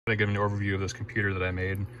I'm going to give an overview of this computer that I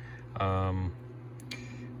made.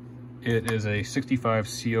 It is a 65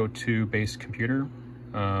 CO2 based computer,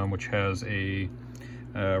 which has a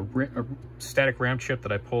static RAM chip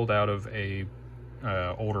that I pulled out of a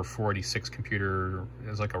older 486 computer.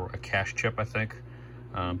 It's like a cache chip, I think,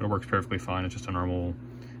 but it works perfectly fine. It's just a normal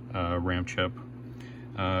RAM chip.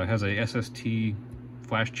 It has a SST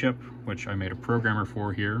flash chip, which I made a programmer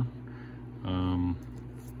for here,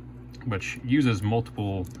 which uses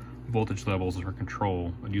multiple voltage levels for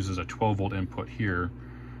control. It uses a 12 volt input here,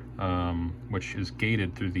 which is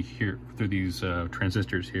gated through these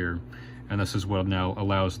transistors here, and this is what now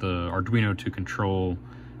allows the Arduino to control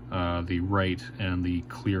the write and the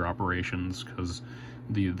clear operations, because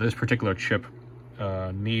this particular chip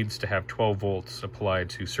needs to have 12 volts applied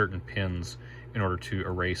to certain pins in order to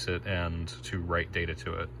erase it and to write data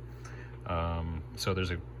to it. So there's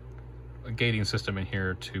a gating system in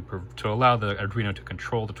here to allow the Arduino to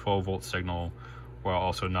control the 12 volt signal while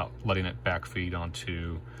also not letting it backfeed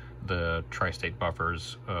onto the tri-state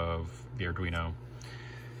buffers of the Arduino.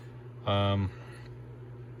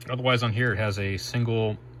 Otherwise on here it has a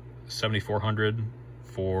single 7400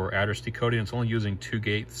 for address decoding. It's only using 2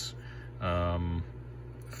 gates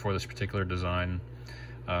for this particular design.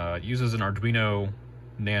 It uses an Arduino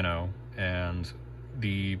Nano, and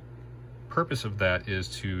the purpose of that is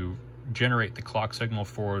to generate the clock signal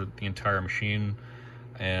for the entire machine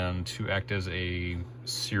and to act as a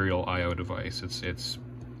serial I/O device. It's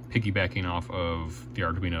piggybacking off of the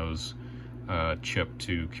Arduino's chip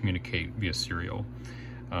to communicate via serial.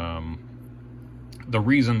 The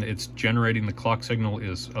reason it's generating the clock signal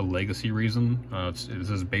is a legacy reason. This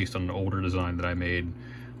is based on an older design that I made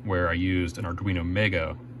where I used an Arduino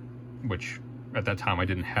Mega, which at that time I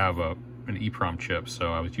didn't have an EEPROM chip,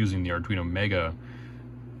 so I was using the Arduino Mega,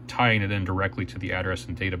 tying it in directly to the address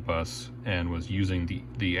and data bus, and was using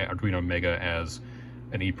the Arduino Mega as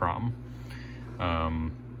an EEPROM.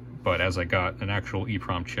 But as I got an actual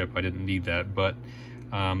EEPROM chip, I didn't need that. But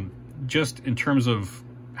just in terms of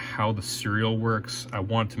how the serial works, I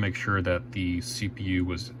wanted to make sure that the CPU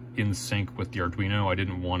was in sync with the Arduino. I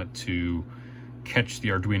didn't want it to catch the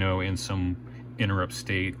Arduino in some interrupt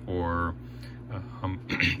state, or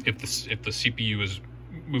if the CPU is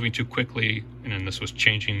moving too quickly and then this was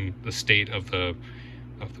changing the state of the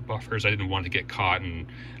buffers. I didn't want it to get caught, and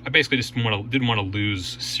I basically just didn't want to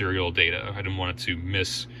lose serial data. I didn't want it to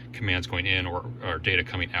miss commands going in or data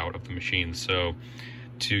coming out of the machine. So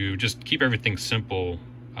to just keep everything simple,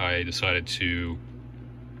 I decided to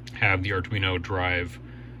have the Arduino drive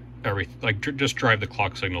just drive the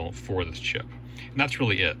clock signal for this chip. And that's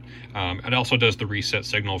really it. It also does the reset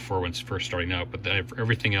signal for when it's first starting out, but then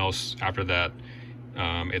everything else after that,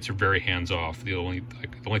 it's very hands-off. The only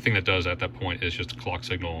thing that does at that point is just a clock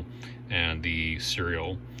signal and the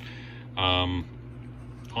serial. On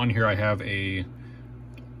here I have a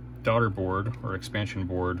daughter board or expansion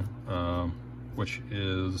board, which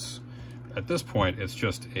is, at this point, it's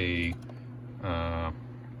just it's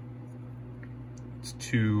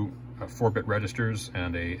 2 4-bit registers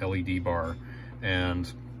and a LED bar,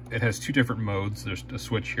 and it has 2 different modes. There's a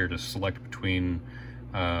switch here to select between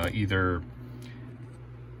either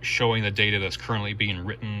showing the data that's currently being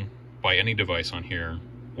written by any device on here,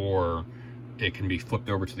 or it can be flipped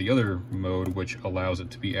over to the other mode, which allows it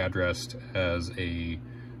to be addressed as a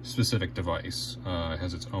specific device. It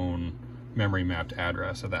has its own memory mapped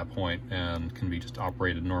address at that point and can be just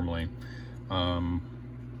operated normally.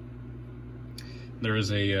 There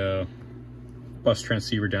is a bus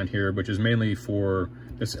transceiver down here, which is mainly for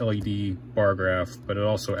this LED bar graph, but it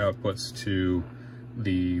also outputs to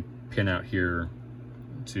the pin out here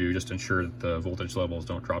to just ensure that the voltage levels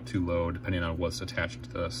don't drop too low depending on what's attached to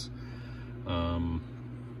this. So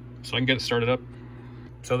I can get it started up.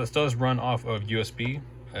 So this does run off of USB.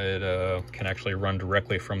 It can actually run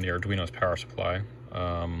directly from the Arduino's power supply,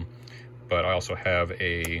 but I also have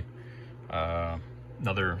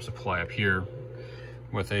another supply up here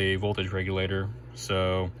with a voltage regulator,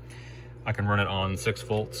 so I can run it on 6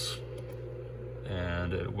 volts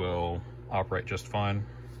and it will operate just fine,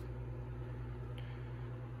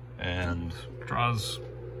 and draws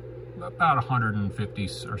about 150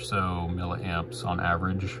 or so milliamps on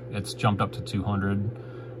average. It's jumped up to 200,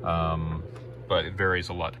 but it varies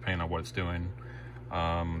a lot depending on what it's doing.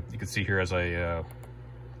 You can see here as I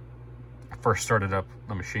first started up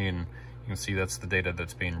the machine, you can see that's the data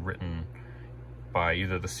that's being written by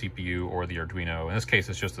either the CPU or the Arduino. In this case,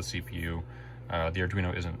 it's just the CPU. The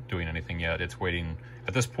Arduino isn't doing anything yet. It's waiting,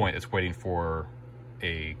 at this point, it's waiting for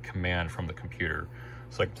a command from the computer.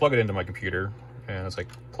 So I plug it into my computer, and as I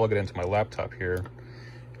plug it into my laptop here,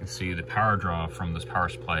 you can see the power draw from this power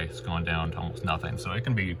supply has gone down to almost nothing. So it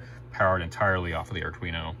can be powered entirely off of the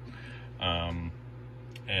Arduino.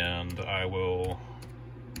 And I will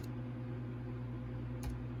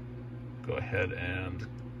go ahead and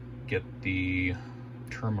get the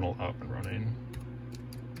terminal up and running.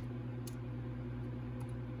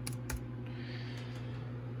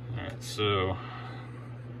 All right, so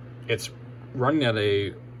it's running at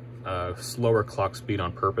a slower clock speed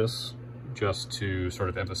on purpose, just to sort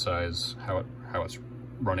of emphasize how it's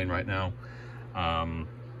running right now. I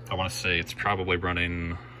want to say it's probably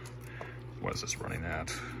running, what is this running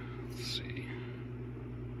at? Let's see.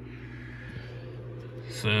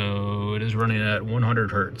 So it is running at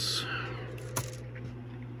 100 Hertz.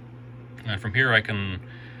 And from here I can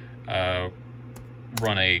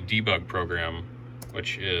run a debug program,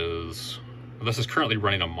 which is, this is currently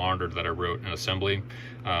running a monitor that I wrote in assembly.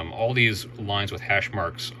 All these lines with hash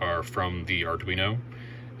marks are from the Arduino,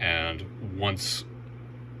 and once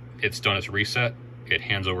it's done its reset, it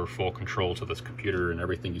hands over full control to this computer, and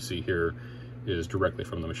everything you see here is directly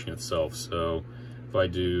from the machine itself. So if I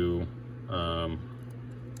do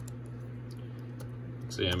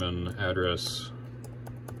examine address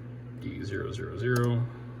D000,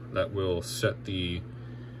 that will set the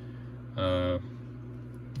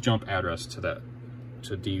jump address to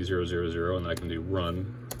D000, and then I can do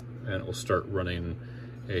run, and it will start running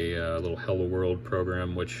a little hello world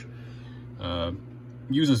program, which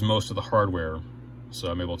uses most of the hardware, so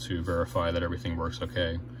I'm able to verify that everything works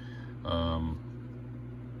okay.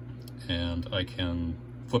 And I can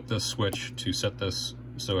flip this switch to set this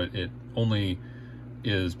so it only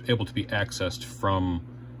is able to be accessed from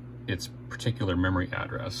its particular memory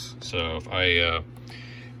address. So if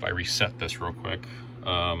I reset this real quick,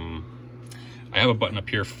 I have a button up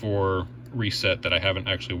here for reset that I haven't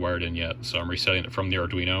actually wired in yet, so I'm resetting it from the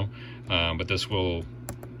Arduino, but this will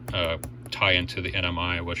tie into the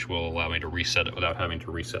NMI, which will allow me to reset it without having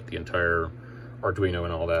to reset the entire Arduino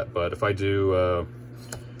and all that. But if I do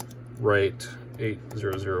write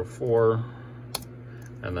 8004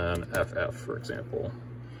 and then FF, for example,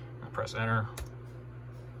 I press enter.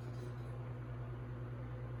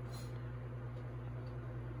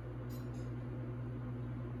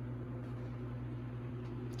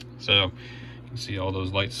 So you can see all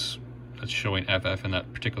those lights that's showing FF in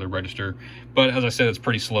that particular register. But as I said, it's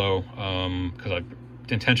pretty slow because I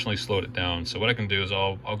intentionally slowed it down. So what I can do is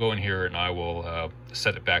I'll go in here and I will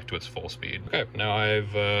set it back to its full speed. Okay, now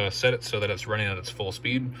I've set it so that it's running at its full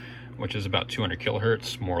speed, which is about 200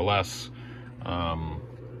 kilohertz, more or less.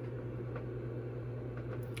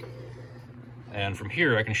 And from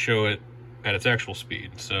here I can show it at its actual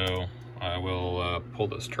speed. So I will pull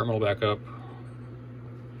this terminal back up,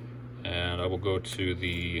 and I will go to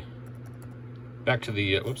the I'll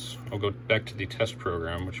go back to the test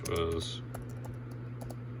program, which was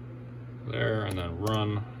there, and then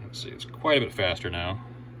run. Let's see, it's quite a bit faster now.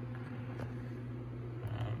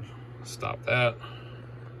 And stop that,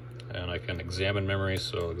 and I can examine memory.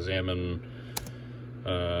 So examine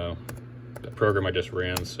the program I just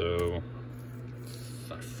ran. So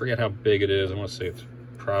I forget how big it is. I want to say it's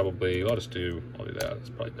probably, I'll do that. It's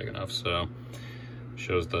probably big enough. So it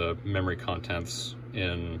shows the memory contents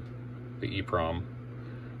in the EEPROM.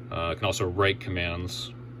 I can also write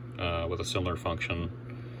commands with a similar function.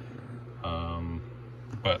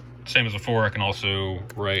 But same as before, I can also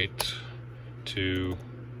write to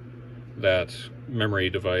that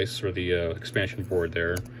memory device or the expansion board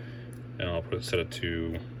there, and I'll set it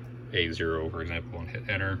to A0, for example, and hit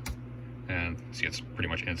enter, and see it's pretty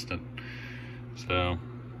much instant. So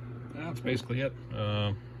that's basically it.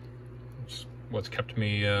 It's what's kept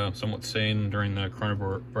me somewhat sane during the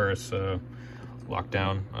coronavirus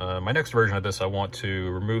lockdown. My next version of this, I want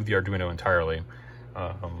to remove the Arduino entirely,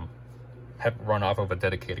 have it run off of a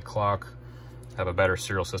dedicated clock, have a better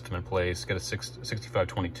serial system in place, get a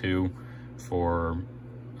 6522 for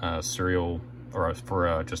serial, or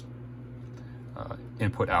for just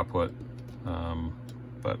input output.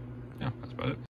 But yeah, that's about it.